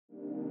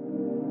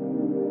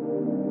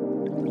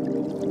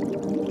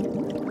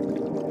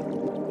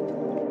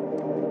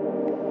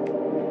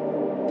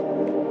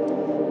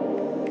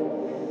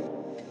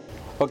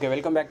Okay,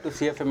 welcome back to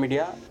CFA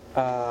MEDIA.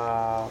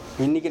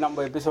 இன்னைக்கு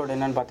நம்ம episode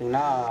என்னன்னு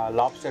பார்த்தீங்கன்னா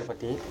லாப்ஸ்டர்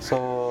பற்றி. ஸோ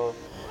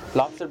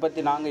லாப்ஸ்டர்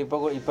பற்றி நாங்கள்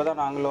இப்போ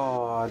தான் நாங்களும்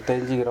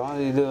தெரிஞ்சுக்கிறோம்.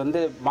 இது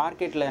வந்து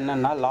மார்க்கெட்டில்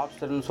என்னென்னா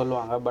லாப்ஸ்டர்னு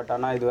சொல்லுவாங்க, பட்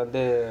ஆனால் இது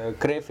வந்து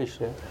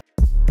கிரேஃபிஷ்ஷு.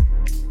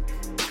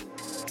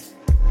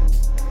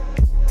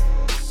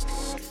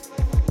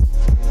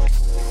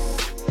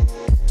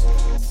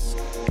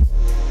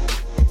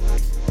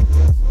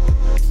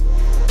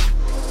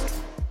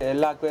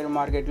 எல்லா அக்வேரியம்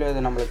மார்க்கெட்லேயும்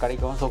இது நம்மளுக்கு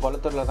கிடைக்கும். ஸோ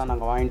கொளத்தூரில் தான்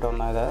நாங்கள் வாங்கிட்டு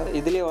வந்தோம்.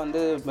 இதுலேயே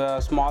வந்து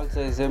small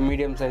size,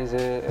 medium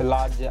size,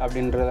 large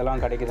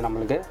அப்படின்றதெல்லாம் கிடைக்கிது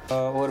நம்மளுக்கு.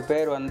 ஒரு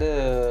பேர் வந்து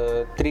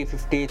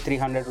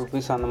 350-300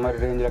 ருபீஸ் அந்த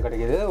மாதிரி ரேஞ்சில்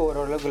கிடைக்கிது.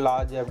 ஓரளவுக்கு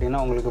லார்ஜ்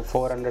அப்படின்னா உங்களுக்கு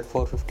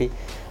 400-450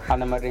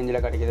 அந்த மாதிரி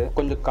ரேஞ்சில் கிடைக்கிது.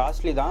 கொஞ்சம்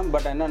காஸ்ட்லி தான்,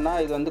 பட் என்னென்னா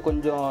இது வந்து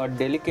கொஞ்சம்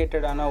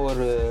டெலிகேட்டடான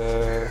ஒரு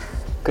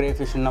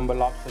கிரேஃபிஷ்னு நம்ம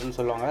லாப்ஸ்டர்னு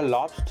சொல்லுவாங்க.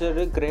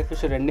 லாப்ஸ்டரு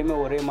கிரேஃபிஷ் ரெண்டுமே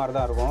ஒரே மாதிரி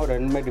தான் இருக்கும்,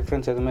 ரெண்டுமே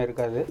டிஃப்ரென்ஸ் எதுவுமே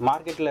இருக்காது.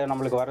 மார்க்கெட்டில்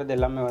நம்மளுக்கு வர்றது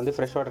எல்லாமே வந்து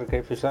ஃப்ரெஷ் வாட்டர்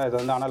கிரேஃபிஷ் தான். இது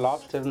வந்து ஆனால்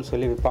லாப்ஸ்டர்னு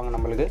சொல்லி விற்பாங்க,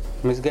 நம்மளுக்கு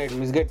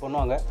மிஸ்கைட்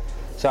பண்ணுவாங்க.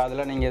 ஸோ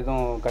அதெல்லாம் நீங்கள்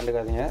எதுவும்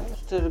கண்டுக்காதீங்க.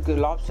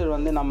 லாப்ஸ்டர்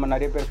வந்து நம்ம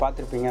நிறைய பேர்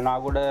பார்த்துருப்பீங்க.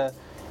 நான் கூட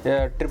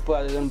ட்ரிப்பு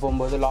அது இதுன்னு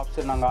போகும்போது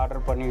லாப்ஸ்டர் நாங்கள்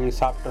ஆர்டர் பண்ணி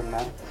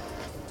சாப்பிட்ருந்தேன்.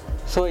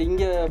 ஸோ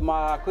இங்கே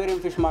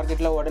அக்வேரியம் ஃபிஷ்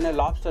மார்க்கெட்டில் உடனே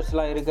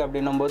லாப்ஸ்டர்ஸ்லாம் இருக்குது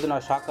அப்படின்னும் போது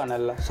நான் ஷாக்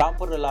ஆனேன்ல.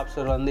 சாப்பிட்ற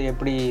லாப்ஸ்டர் வந்து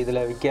எப்படி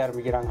இதில் விற்க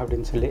ஆரம்பிக்கிறாங்க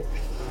அப்படின்னு சொல்லி.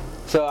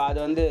 ஸோ அது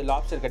வந்து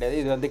லாப்ஸ்டர் கிடையாது,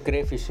 இது வந்து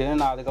கிரேஃபிஷ்ஷு.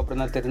 நான்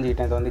அதுக்கப்புறம் தான்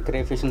தெரிஞ்சுக்கிட்டேன் இது வந்து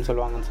கிரேஃபிஷ்னு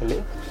சொல்லுவாங்கன்னு சொல்லி.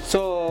 ஸோ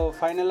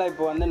ஃபைனலாக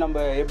இப்போ வந்து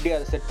நம்ம எப்படி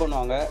அதை செட்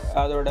பண்ணுவாங்க,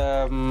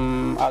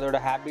 அதோட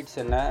ஹேபிட்ஸ்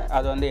என்ன,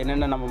 அது வந்து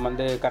என்னென்ன நம்ம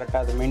வந்து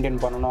கரெக்டாக அதை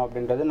மெயின்டைன் பண்ணணும்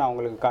அப்படின்றது நான்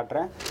உங்களுக்கு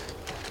காட்டுறேன்.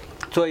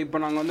 ஸோ இப்போ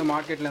நாங்கள் வந்து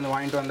மார்க்கெட்லேருந்து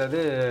வாங்கிட்டு வந்தது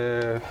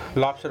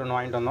லாப்ஸ்டர் ஒன்று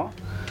வாங்கிட்டு வந்தோம்.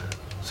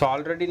 ஸோ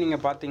ஆல்ரெடி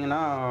நீங்கள்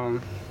பார்த்தீங்கன்னா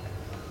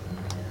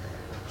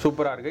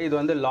சூப்பராக இருக்குது. இது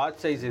வந்து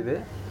லார்ஜ் சைஸ். இது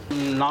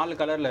 4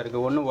 கலரில்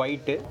இருக்குது. ஒன்று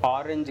ஒயிட்டு,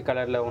 ஆரஞ்சு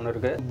கலரில் ஒன்று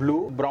இருக்குது, ப்ளூ,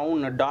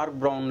 ப்ரௌன், டார்க்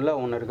ப்ரௌனில்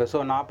ஒன்று இருக்குது. ஸோ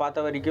நான்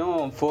பார்த்த வரைக்கும்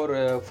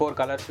ஃபோர்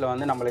கலர்ஸில்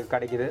வந்து நம்மளுக்கு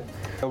கிடைக்கிது.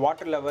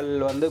 வாட்டர் லெவல்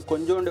வந்து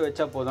கொஞ்சோண்டு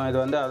வச்சா போதும். இது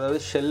வந்து அதாவது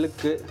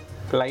ஷெல்லுக்கு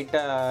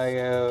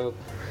லைட்டாக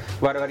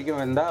வர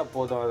வரைக்கும் வந்தால்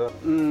போதும். அது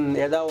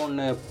ஏதாவது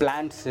ஒன்று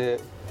பிளான்ட்ஸு,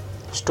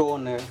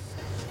 ஸ்டோனு,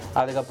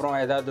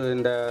 அதுக்கப்புறம் ஏதாவது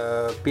இந்த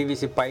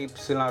பிவிசி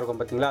பைப்ஸ்லாம் இருக்கும்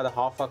பார்த்தீங்களா, அதை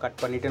ஹாஃபாக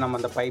கட் பண்ணிவிட்டு நம்ம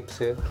அந்த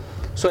பைப்ஸு,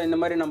 ஸோ இந்த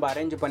மாதிரி நம்ம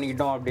அரேஞ்ச்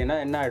பண்ணிக்கிட்டோம் அப்படின்னா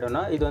என்ன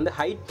ஆகிடும்னா, இது வந்து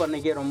ஹைட்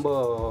பண்ணிக்கே ரொம்ப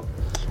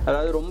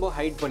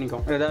ஹைட்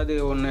பண்ணிக்கும். ஏதாவது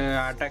ஒன்று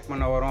அட்டாக்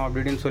பண்ண வரும்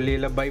அப்படின்னு சொல்லி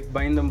இல்லை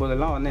பயந்தும்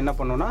போதெல்லாம் வந்து என்ன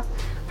பண்ணோன்னா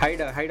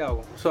ஹைட்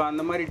ஆகும். ஸோ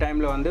அந்த மாதிரி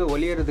டைமில் வந்து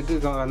ஒளியறதுக்கு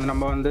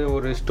நம்ம வந்து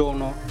ஒரு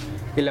ஸ்டோனோ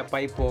இல்லை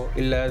பைப்போ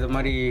இல்லை இது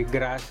மாதிரி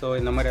கிராஸோ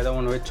இந்த மாதிரி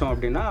ஏதாவது ஒன்று வச்சோம்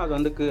அப்படின்னா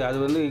அது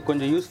வந்து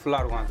கொஞ்சம்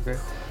யூஸ்ஃபுல்லாக இருக்கும் அதுக்கு.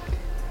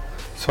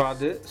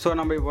 ஸோ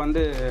நம்ம இப்போ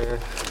வந்து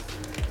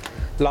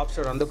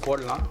லாப்ஸ்டர் வந்து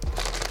போடலாம்.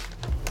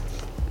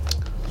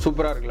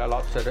 சூப்பராக இருக்குல்ல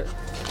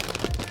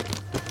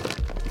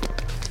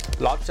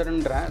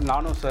லாப்ஸ்டருன்றேன்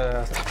நானும்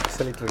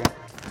சொல்லிட்டுருக்கேன்.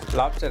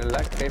 லாப்ஸ்டர் இல்லை,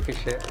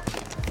 கிரேஃபிஷ்ஷு.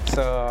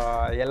 ஸோ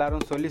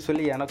எல்லோரும்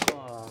சொல்லி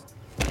எனக்கும்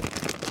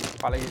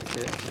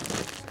பழகிடுச்சு.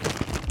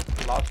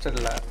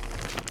 லாப்ஸ்டரில்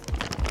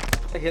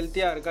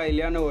ஹெல்த்தியாக இருக்கா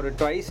இல்லையான்னு ஒரு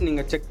ட்வைஸ்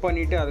நீங்கள் செக்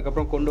பண்ணிவிட்டு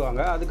அதுக்கப்புறம் கொண்டு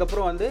வாங்க.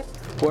 அதுக்கப்புறம் வந்து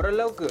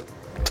ஓரளவுக்கு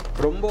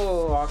ரொம்ப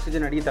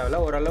ஆக்சிஜன் அடிக்க தேவையில்ல,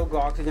 ஓரளவுக்கு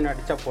ஆக்சிஜன்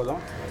அடித்தா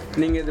போதும்.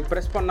 நீங்கள் இது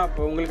ப்ரெஸ் பண்ணால்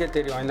இப்போ உங்களுக்கே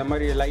தெரியும் இந்த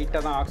மாதிரி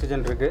லைட்டாக தான்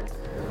ஆக்சிஜன் இருக்குது.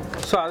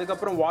 ஸோ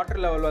அதுக்கப்புறம்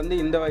வாட்டர் லெவல் வந்து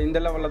இந்த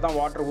லெவலில் தான்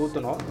வாட்டர்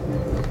ஊற்றணும்.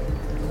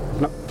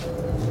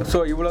 ஸோ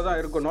இவ்வளோ தான்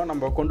இருக்கணும்.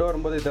 நம்ம கொண்டு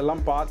வரும்போது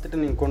இதெல்லாம்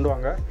பார்த்துட்டு நீங்கள் கொண்டு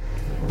வாங்க.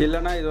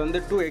 இல்லைனா இது வந்து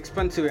டூ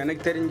எக்ஸ்பென்சிவ்,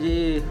 எனக்கு தெரிஞ்சு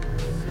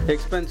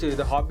எக்ஸ்பென்சிவ்.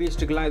 இது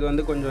ஹாபிஸ்ட்டுக்கெலாம் இது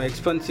வந்து கொஞ்சம்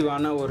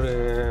எக்ஸ்பென்சிவான ஒரு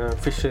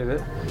ஃபிஷ் இது.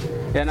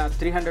 ஏன்னா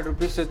 300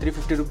 ருபீஸ்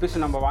 350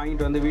 ருபீஸ் நம்ம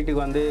வாங்கிட்டு வந்து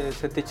வீட்டுக்கு வந்து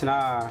செத்துச்சுன்னா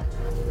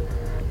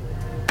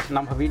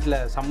நம்ம வீட்டில்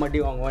சம்மட்டி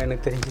வாங்குவோம்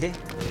எனக்கு தெரிஞ்சு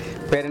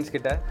பேரண்ட்ஸ்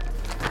கிட்ட.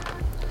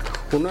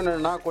 இன்னொன்று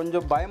என்னென்னா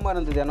கொஞ்சம் பயமாக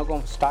இருந்தது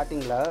எனக்கும்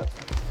ஸ்டார்டிங்கில்.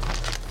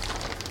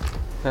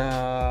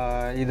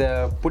 இதை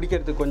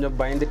பிடிக்கிறதுக்கு கொஞ்சம்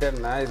பயந்துகிட்டே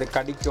இருந்தேன், இது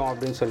கடிக்கும்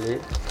அப்படின்னு சொல்லி.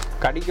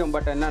 கடிக்கும்,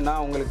 பட் என்னென்னா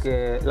உங்களுக்கு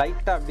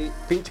லைட்டாக அப்படி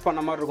பிஞ்ச் பண்ண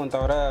மாதிரி இருக்கும்,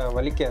 தவிர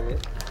வலிக்காது.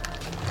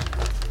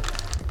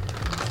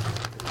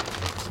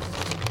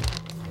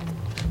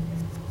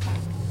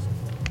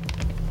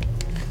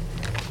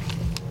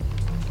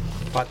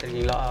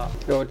 பார்த்துருக்கீங்களா,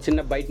 ஒரு சின்ன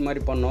பைட்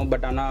மாதிரி பண்ணோம்,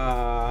 பட் ஆனால்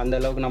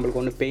அந்தளவுக்கு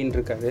நம்மளுக்கு ஒன்றும் பெயின்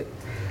இருக்காது.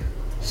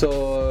 ஸோ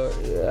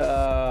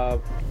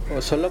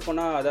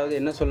சொல்லப்போனால் அதாவது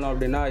என்ன சொல்லணும்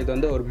அப்படின்னா, இது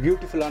வந்து ஒரு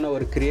பியூட்டிஃபுல்லான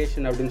ஒரு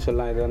கிரியேஷன் அப்படின்னு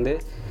சொல்லலாம். இது வந்து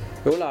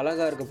எவ்வளோ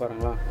அழகாக இருக்குது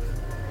பாருங்களா.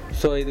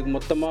 ஸோ இதுக்கு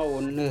மொத்தமாக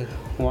 1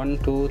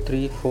 2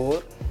 3 4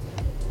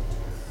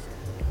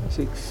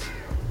 6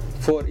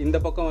 4 இந்த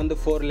பக்கம் வந்து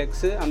 4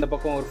 லெக்ஸு, அந்த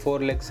பக்கம் ஒரு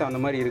 4 லெக்ஸ்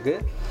அந்த மாதிரி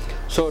இருக்குது.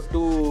 ஸோ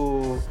 2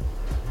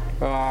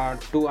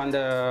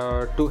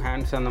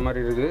 ஹேண்ட்ஸ் அந்த மாதிரி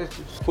இருக்குது.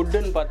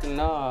 ஃபுட்டுன்னு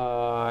பார்த்தீங்கன்னா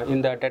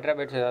இந்த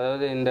டெட்ராபைட்ஸ்,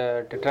 அதாவது இந்த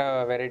டெட்ரா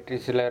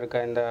வெரைட்டிஸில் இருக்க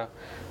இந்த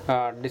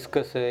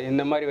டிஸ்கஸ்ஸு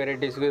இந்த மாதிரி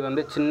வெரைட்டிஸுக்கு இது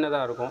வந்து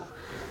சின்னதாக இருக்கும்.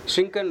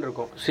 ஷ்ரிங்கன்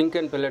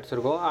பெல்லட்ஸ்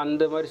இருக்கும்.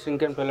 அந்த மாதிரி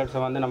ஷ்ரிங்கன்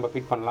பெல்லட்ஸை வந்து நம்ம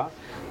ஃபீட் பண்ணலாம்.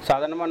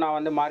 சாதாரணமாக நான்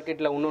வந்து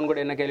மார்க்கெட்டில் இன்னொன்று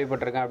கூட என்ன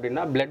கேள்விப்பட்டிருக்கேன்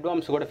அப்படின்னா, பிளட்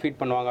வார்ம்ஸ் கூட ஃபீட்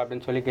பண்ணுவாங்க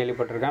அப்படின்னு சொல்லி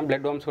கேள்விப்பட்டிருக்கேன்.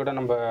 பிளட் வார்ம்ஸ் கூட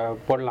நம்ம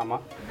போடலாமா?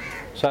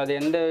 ஸோ அது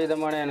எந்த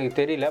விதமான எனக்கு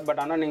தெரியல.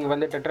 பட் ஆனால் நீங்கள்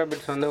வந்து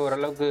டெட்ராபைட்ஸ் வந்து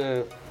ஓரளவுக்கு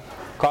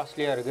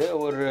காஸ்ட்லியாக இருக்குது.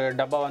 ஒரு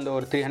டப்பா வந்து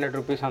ஒரு 300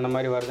 ருபீஸ் அந்த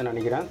மாதிரி வருதுன்னு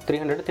நினைக்கிறேன்.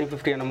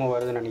 300-350 என்னமோ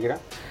வருதுன்னு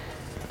நினைக்கிறேன்.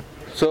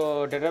 ஸோ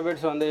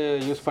டெட்ராபேட்ஸ் வந்து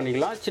யூஸ்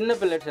பண்ணிக்கலாம். சின்ன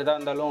பில்லட்ஸ் எதாக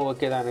இருந்தாலும்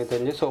ஓகே தான் எனக்கு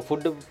தெரிஞ்சு. ஸோ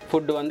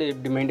ஃபுட்டு வந்து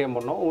இப்படி மெயின்டைன்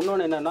பண்ணணும்.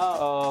 இன்னொன்று என்னென்னா,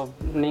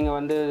 நீங்கள்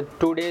வந்து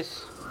 2 டேஸ்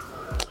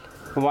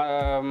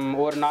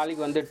ஒரு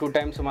நாளைக்கு வந்து 2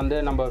 டைம்ஸ் வந்து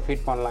நம்ம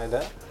ஃபீட் பண்ணலாம்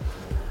இதை.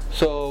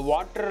 ஸோ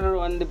வாட்டர்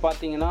வந்து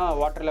பார்த்தீங்கன்னா,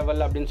 வாட்டர்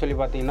லெவல் அப்படின்னு சொல்லி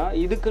பார்த்தீங்கன்னா,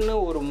 இதுக்குன்னு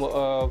ஒரு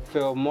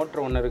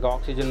மோட்ரு ஒன்று இருக்குது,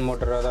 ஆக்சிஜன்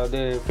மோட்ரு, அதாவது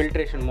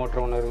ஃபில்ட்ரேஷன்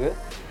மோட்ரு ஒன்று இருக்குது.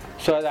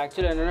 ஸோ அது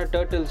ஆக்சுவலாக என்னென்னா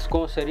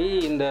டர்ட்டில்ஸ்க்கும் சரி,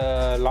 இந்த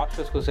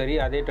லாப்ஸ்டர்ஸ்க்கும் சரி,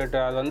 அதே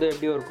டர்ட்டில் அது வந்து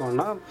எப்படி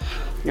இருக்கும்னா,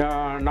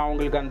 நான்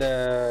உங்களுக்கு அந்த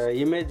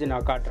இமேஜ்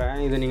நான் காட்டுறேன்,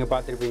 இது நீங்கள்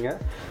பார்த்துருப்பீங்க.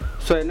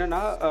 ஸோ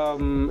என்னென்னா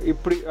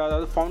இப்படி,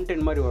 அதாவது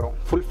ஃபவுண்டன் மாதிரி வரும்,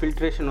 ஃபுல்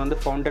ஃபில்ட்ரேஷன் வந்து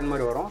ஃபவுண்டன்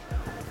மாதிரி வரும்.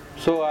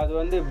 ஸோ அது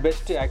வந்து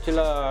பெஸ்ட்டு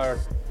ஆக்சுவலாக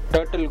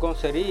டர்ட்டிலுக்கும்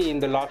சரி,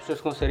 இந்த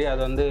லாப்ஸ்டர்ஸ்க்கும் சரி,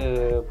 அது வந்து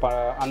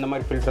அந்த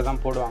மாதிரி ஃபில்டர்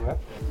தான் போடுவாங்க.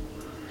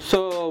 ஸோ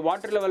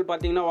வாட்டர் லெவல்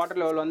பார்த்திங்கன்னா,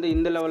 வாட்டர் லெவல் வந்து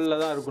இந்த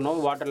லெவலில் தான்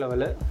இருக்கணும் வாட்டர்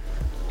லெவலு.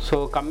 ஸோ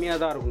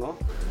கம்மியாக தான் இருக்கணும்.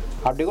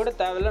 அப்படி கூட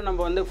தேவையில்லை, நம்ம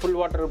வந்து ஃபுல்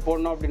வாட்டர்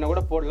போடணும் அப்படின்னா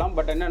கூட போடலாம்.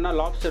 பட் என்னென்னா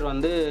லாப்ஸ்டர்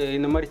வந்து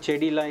இந்த மாதிரி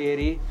செடியெலாம்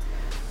ஏறி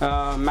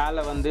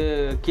மேலே வந்து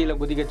கீழே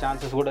குதிக்க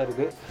சான்சஸ் கூட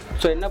இருக்குது.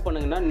 ஸோ என்ன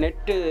பண்ணுங்கன்னா,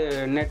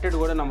 நெட்டட்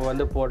கூட நம்ம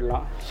வந்து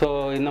போடலாம். ஸோ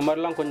இந்த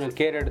மாதிரிலாம் கொஞ்சம்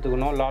கேர்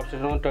எடுத்துக்கணும்.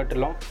 லாப்ஸ்டரும்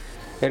டர்ட்டிலும்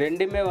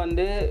ரெண்டுமே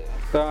வந்து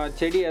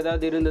செடி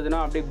ஏதாவது இருந்ததுன்னா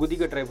அப்படியே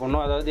குதிக்க ட்ரை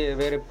பண்ணணும். அதாவது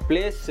வேறு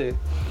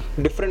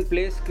டிஃப்ரெண்ட்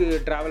பிளேஸ்க்கு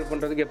ட்ராவல்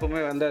பண்ணுறதுக்கு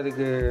எப்போவுமே வந்து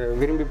அதுக்கு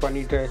விரும்பி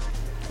பண்ணிவிட்டு.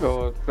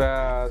 இப்போ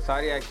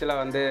சாரி,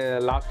 ஆக்சுவலாக வந்து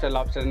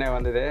லாப்ஸ்டர்னே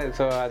வந்தது.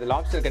 ஸோ அது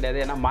லாப்ஸ்டர்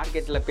கிடையாது. ஏன்னா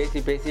மார்க்கெட்டில்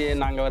பேசி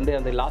நாங்கள் வந்து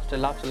அந்த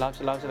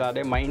லாப்ஸ்டர்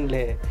அதே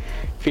மைண்டில்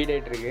ஃபீட்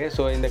ஆகிட்டுருக்கு.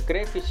 ஸோ இந்த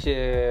கிரேஃபிஷ்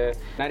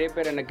நிறைய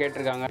பேர் என்ன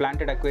கேட்டிருக்காங்க,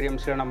 பிளான்டட்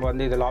அக்வேரியம்ஸில் நம்ம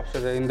வந்து இந்த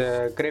லாப்ஸ்டர், இந்த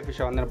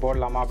கிரேஃபிஷை வந்து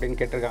போடலாமா அப்படின்னு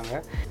கேட்டிருக்காங்க.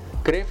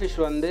 கிரேஃபிஷ்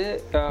வந்து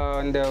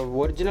இந்த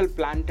ஒரிஜினல்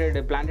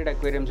பிளான்டட்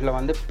அக்வேரியம்ஸில்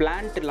வந்து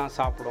பிளான்ட்லாம்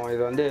சாப்பிடும்.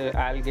 இது வந்து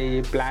ஆல்கே,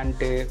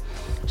 பிளான்ட்டு,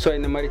 ஸோ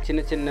இந்த மாதிரி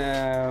சின்ன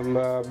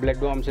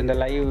பிளட் வார்ம்ஸ், இந்த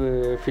லைவ்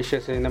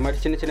ஃபிஷ்ஷஸ், இந்த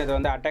மாதிரி சின்னதை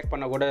வந்து அட்டாக்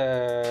பண்ண கூட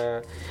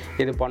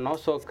இது பண்ணோம்.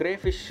 ஸோ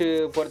கிரேஃபிஷ்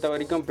பொறுத்த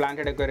வரைக்கும்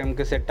பிளான்டட்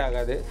அக்வேரியமுக்கு செட்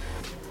ஆகாது.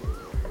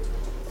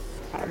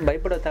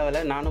 பயப்பட தேவையில்ல,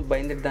 நானும்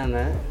பயந்துட்டு தான்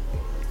இருந்தேன்.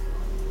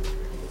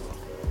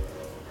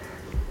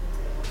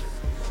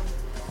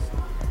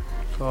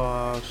 ஸோ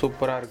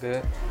சூப்பராக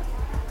இருக்குது.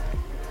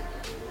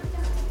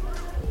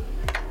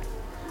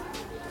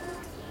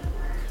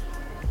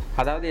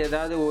 அதாவது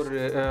ஏதாவது ஒரு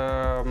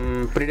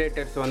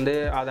ப்ரிடேட்டர்ஸ் வந்து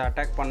அதை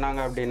அட்டாக் பண்ணாங்க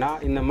அப்படின்னா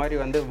இந்த மாதிரி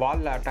வந்து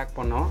வாலில் அட்டாக்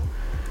பண்ணோம்.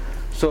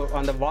 ஸோ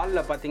அந்த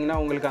வாலில் பார்த்தீங்கன்னா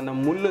உங்களுக்கு அந்த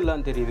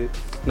முள்ளுலாம் தெரியுது.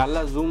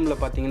 நல்லா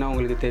ஜூமில் பார்த்தீங்கன்னா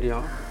உங்களுக்கு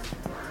தெரியும்.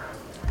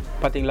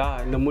 பார்த்தீங்களா,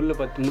 இந்த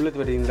முள்ளு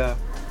தெரியுங்களா?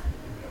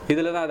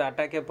 இதில் தான் அது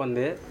அட்டாக்கே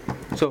பண்ணுது.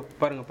 ஸோ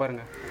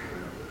பாருங்கள்,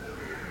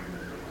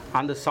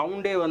 அந்த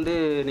சவுண்டே வந்து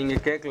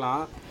நீங்கள்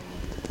கேட்கலாம்.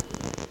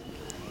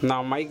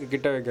 நான் மைக்கு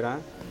கிட்ட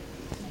வைக்கிறேன்.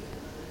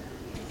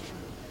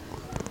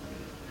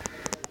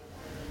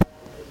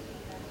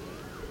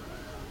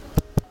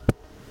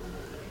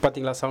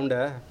 பார்த்தீங்களா சவுண்டை?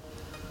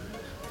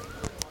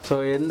 ஸோ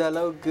எந்த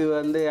அளவுக்கு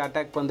வந்து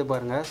அட்டாக் வந்து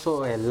பாருங்கள். ஸோ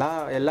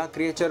எல்லா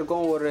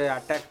க்ரியேச்சருக்கும் ஒரு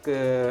அட்டாக்கு,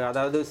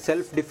 அதாவது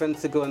செல்ஃப்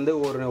டிஃபென்ஸுக்கு வந்து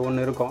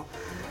ஒன்று இருக்கும்.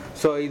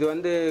 ஸோ இது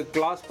வந்து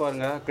கிளாஸ்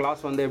பாருங்கள்,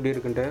 கிளாஸ் வந்து எப்படி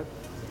இருக்குன்ட்டு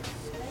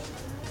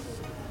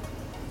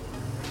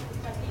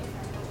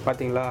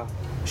பார்த்தீங்களா?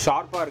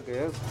 ஷார்ப்பாக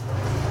இருக்குது.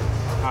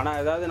 ஆனால்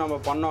ஏதாவது நம்ம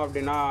பண்ணோம்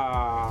அப்படின்னா,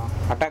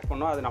 அட்டாக்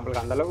பண்ணோம், அது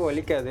நம்மளுக்கு அந்தளவுக்கு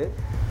வலிக்காது.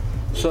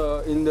 ஸோ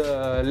இந்த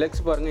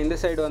லெக்ஸ் பாருங்கள், இந்த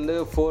சைடு வந்து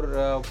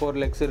ஃபோர்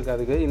லெக்ஸ் இருக்குது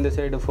அதுக்கு, இந்த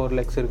சைடு 4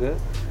 லெக்ஸ்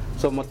இருக்குது.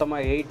 ஸோ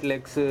மொத்தமாக 8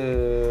 லெக்ஸு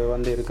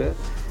வந்து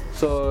இருக்குது.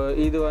 ஸோ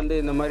இது வந்து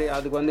இந்த மாதிரி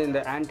அதுக்கு வந்து இந்த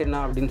ஆண்டெனா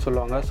அப்படின்னு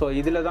சொல்லுவாங்க. ஸோ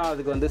இதில் தான்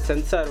அதுக்கு வந்து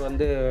சென்சார்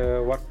வந்து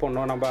ஒர்க்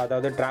பண்ணோம். நம்ம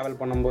அதாவது ட்ராவல்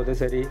பண்ணும்போது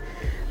சரி,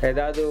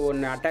 ஏதாவது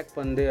ஒன்று அட்டாக்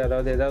பண்ணு,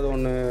 அதாவது ஏதாவது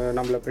ஒன்று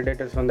நம்மளை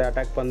ப்ரிடேட்டர்ஸ் வந்து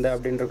அட்டாக் பண்ணு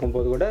அப்படின்னு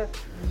இருக்கும்போது கூட,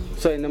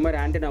 ஸோ இந்த மாதிரி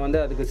ஆண்டெனா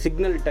வந்து அதுக்கு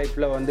சிக்னல்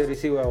டைப்பில் வந்து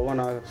ரிசீவ்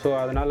ஆகும். ஸோ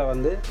அதனால்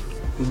வந்து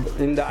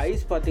இந்த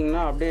ஐஸ்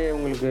பார்த்திங்கன்னா அப்படியே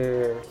உங்களுக்கு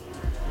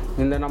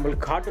இந்த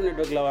நம்மளுக்கு கார்ட்டூன்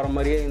நெட்வொர்க்கில் வர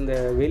மாதிரியே இந்த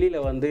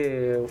வெளியில் வந்து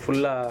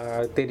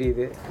ஃபுல்லாக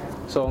தெரியுது.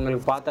 ஸோ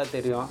உங்களுக்கு பார்த்தா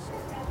தெரியும்.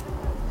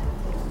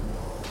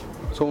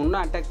 ஸோ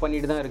இன்னும் அட்டாக்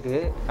பண்ணிட்டு தான்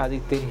இருக்குது,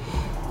 அதுக்கு தெரியும்.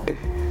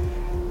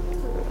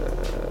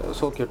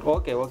 So cute.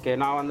 ஓகே,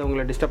 நான் வந்து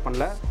உங்களை டிஸ்டர்ப்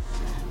பண்ணல.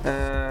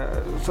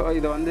 ஸோ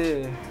இதை வந்து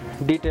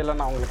டீட்டெயிலாக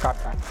நான் உங்களுக்கு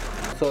காட்டுறேன்.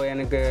 ஸோ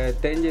எனக்கு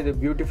தெரிஞ்சது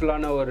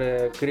பியூட்டிஃபுல்லான ஒரு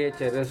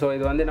கிரியேச்சர். ஸோ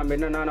இது வந்து நம்ம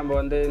என்னென்னா, நம்ம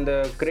வந்து இந்த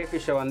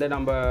கிரேஃபிஷை வந்து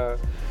நம்ம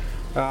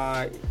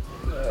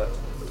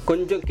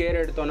கொஞ்சம்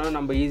கேர் எடுத்தோன்னா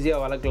நம்ம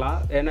ஈஸியாக வளர்க்கலாம்.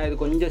 ஏன்னா இது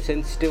கொஞ்சம்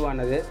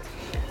சென்சிட்டிவானது.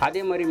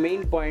 அதே மாதிரி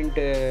மெயின்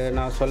பாயிண்ட்டு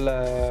நான் சொல்ல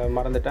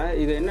மறந்துட்டேன்.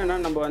 இது என்னென்னா,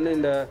 நம்ம வந்து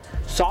இந்த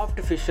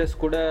சாஃப்ட் ஃபிஷ்ஷஸ்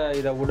கூட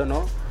இதை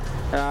விடணும்.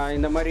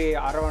 இந்த மாதிரி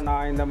அரவணா,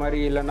 இந்த மாதிரி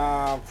இல்லைன்னா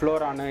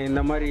ஃப்ளோரானு,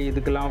 இந்த மாதிரி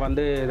இதுக்கெல்லாம்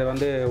வந்து இதை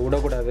வந்து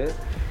விடக்கூடாது.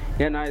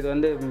 ஏன்னா இது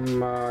வந்து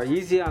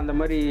ஈஸியாக அந்த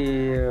மாதிரி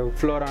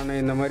ஃப்ளோரானு,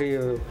 இந்த மாதிரி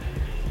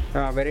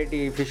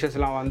வெரைட்டி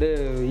ஃபிஷ்ஷஸ்லாம் வந்து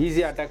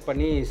ஈஸியாக அட்டாக்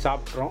பண்ணி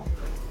சாப்பிட்றோம்.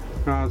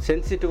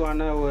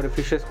 சென்சிட்டிவான ஒரு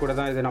ஃபிஷ்ஷஸ் கூட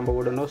தான் இது நம்ம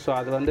விடணும். ஸோ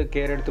அது வந்து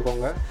கேர்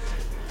எடுத்துக்கோங்க.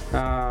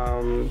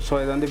 ஸோ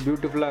இது வந்து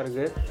பியூட்டிஃபுல்லாக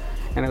இருக்குது,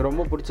 எனக்கு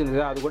ரொம்ப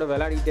பிடிச்சிருந்தது. அது கூட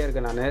விளையாடிக்கிட்டே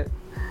இருக்கேன் நான்.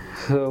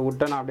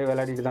 விட்டா நான் அப்படியே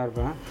விளையாடிட்டு தான்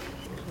இருப்பேன்.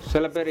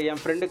 சில பேர்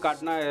என் ஃப்ரெண்டு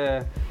காட்டினா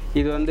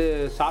இது வந்து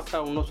சாப்பிட்டா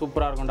இன்னும்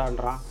சூப்பராக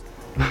இருக்கும்டான்றான்.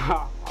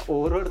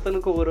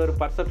 ஒருத்தனுக்கும் ஒரு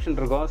பர்செப்ஷன்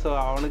இருக்கும். ஸோ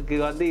அவனுக்கு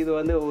வந்து இது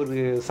வந்து ஒரு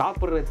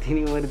சாப்பிட்ற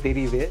தீனி மாதிரி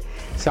தெரியுது.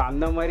 ஸோ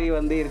அந்த மாதிரி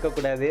வந்து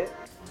இருக்கக்கூடாது.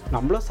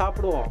 நம்மளும்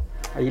சாப்பிடுவோம்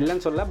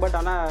இல்லைன்னு சொல்ல, பட்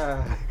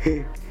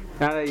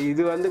ஆனால்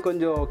இது வந்து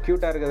கொஞ்சம்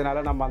க்யூட்டாக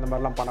இருக்கிறதுனால நம்ம அந்த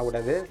மாதிரிலாம்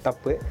பண்ணக்கூடாது,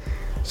 தப்பு.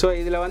 ஸோ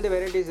இதில் வந்து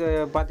வெரைட்டிஸ்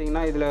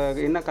பார்த்திங்கன்னா இதில்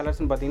என்ன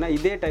கலர்ஸ்னு பார்த்திங்கன்னா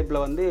இதே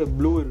டைப்பில் வந்து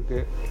ப்ளூ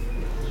இருக்குது.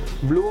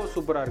 ப்ளூவும்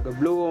சூப்பராக இருக்குது.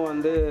 ப்ளூவும்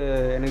வந்து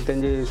எனக்கு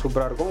தெரிஞ்சு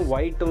சூப்பராக இருக்கும்.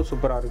 ஒயிட்டும்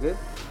சூப்பராக இருக்குது.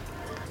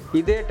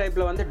 இதே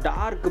டைப்பில் வந்து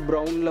டார்க்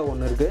ப்ரௌனில்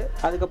ஒன்று இருக்குது.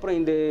 அதுக்கப்புறம்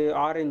இந்த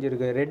ஆரஞ்சு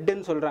இருக்குது.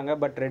 ரெட்டுன்னு சொல்கிறாங்க,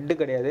 பட் ரெட்டு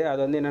கிடையாது. அது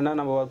வந்து என்னென்னா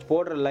நம்ம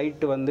போடுற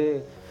லைட்டு வந்து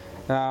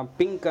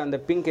பிங்க், அந்த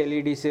பிங்க்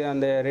எல்இடிஸு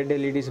அந்த ரெட்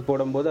எல்இடிஸ்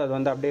போடும்போது அது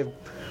வந்து அப்படியே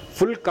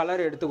ஃபுல்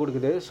கலர் எடுத்து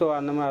கொடுக்குது. ஸோ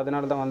அந்த மாதிரி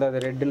அதனால தான் வந்து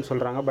அது ரெட்டுன்னு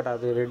சொல்கிறாங்க, பட்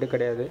அது ரெட்டு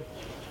கிடையாது.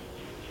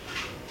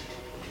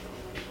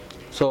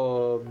 ஸோ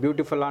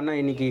பியூட்டிஃபுல்லான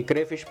இன்றைக்கி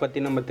க்ரேஃபிஷ் பற்றி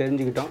நம்ம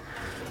தெரிஞ்சுக்கிட்டோம்.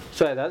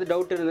 ஸோ ஏதாவது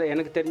டவுட் இருந்தது,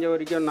 எனக்கு தெரிஞ்ச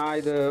வரைக்கும் நான்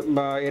இது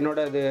என்னோட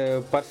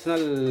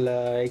பர்சனல்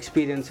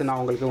எக்ஸ்பீரியன்ஸு நான்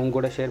உங்கள்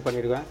கூட ஷேர்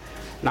பண்ணியிருக்கேன்.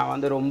 நான்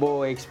வந்து ரொம்ப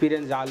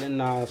எக்ஸ்பீரியன்ஸ்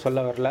ஆளுன்னு நான்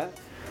சொல்ல வரல,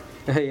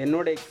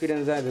 என்னோடய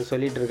எக்ஸ்பீரியன்ஸ் தான் இது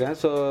சொல்லிகிட்ருக்கேன்.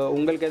 ஸோ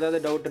உங்களுக்கு ஏதாவது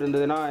டவுட்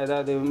இருந்ததுன்னா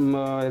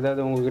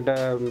ஏதாவது உங்கள்கிட்ட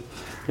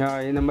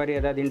இந்த மாதிரி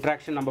ஏதாவது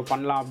இன்ட்ராக்ஷன் நம்ம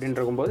பண்ணலாம் அப்படின்னு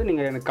இருக்கும்போது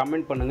நீங்கள் எனக்கு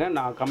கமெண்ட் பண்ணுங்கள்.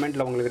 நான்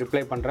கமெண்ட்டில் உங்களுக்கு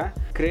ரிப்ளை பண்ணுறேன்.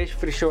 கிரேஷ்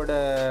ஃபிஷ்ஷோட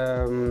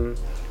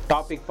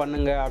டாபிக்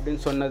பண்ணுங்கள்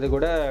அப்படின்னு சொன்னது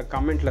கூட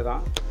கமெண்ட்டில்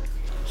தான்.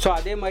 ஸோ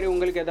அதே மாதிரி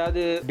உங்களுக்கு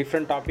ஏதாவது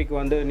டிஃப்ரெண்ட் டாபிக்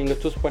வந்து நீங்கள்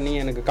சூஸ் பண்ணி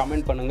எனக்கு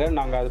கமெண்ட் பண்ணுங்கள்.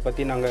 நாங்கள் அதை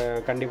பற்றி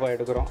கண்டிப்பாக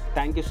எடுக்கிறோம்.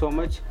 Thank you so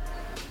much.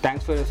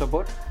 Thanks for your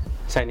support.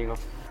 Signing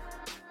off.